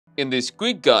In this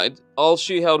quick guide, I'll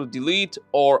show you how to delete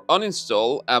or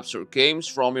uninstall apps or games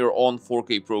from your Onn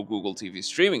 4K Pro Google TV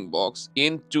streaming box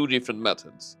in two different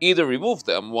methods. Either remove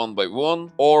them one by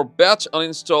one or batch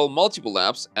uninstall multiple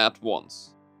apps at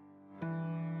once.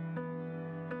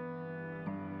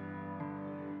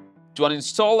 To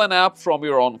uninstall an app from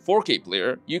your Onn 4K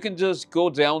player, you can just go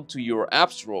down to your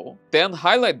apps row, then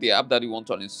highlight the app that you want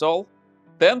to uninstall,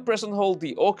 then press and hold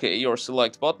the OK or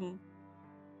select button.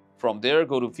 From there,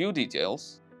 go to View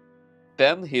Details,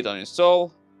 then hit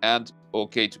Uninstall and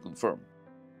OK to confirm.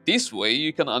 This way,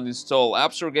 you can uninstall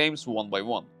apps or games one by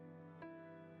one.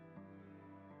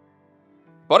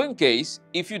 But in case,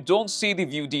 if you don't see the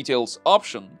View Details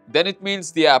option, then it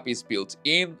means the app is built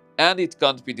in and it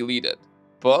can't be deleted.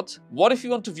 But what if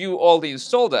you want to view all the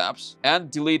installed apps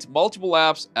and delete multiple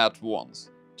apps at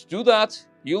once? To do that,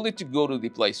 you'll need to go to the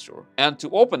Play Store. And to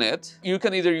open it, you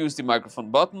can either use the microphone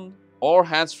button or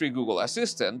hands-free Google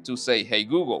Assistant to say, "Hey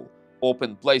Google,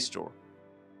 open Play Store."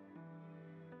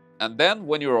 And then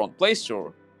when you're on Play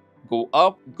Store, go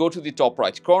up, go to the top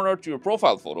right corner to your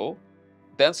profile photo,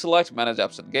 then select Manage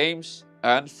Apps and Games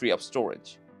and Free Up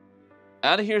Storage.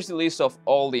 And here's the list of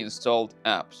all the installed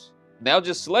apps. Now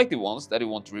just select the ones that you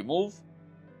want to remove,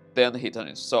 then hit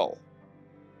Uninstall.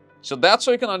 So that's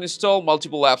how you can uninstall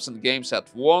multiple apps and games at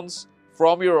once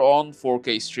from your Onn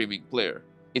 4K streaming player.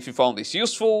 If you found this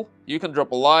useful, you can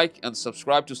drop a like and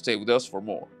subscribe to stay with us for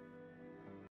more.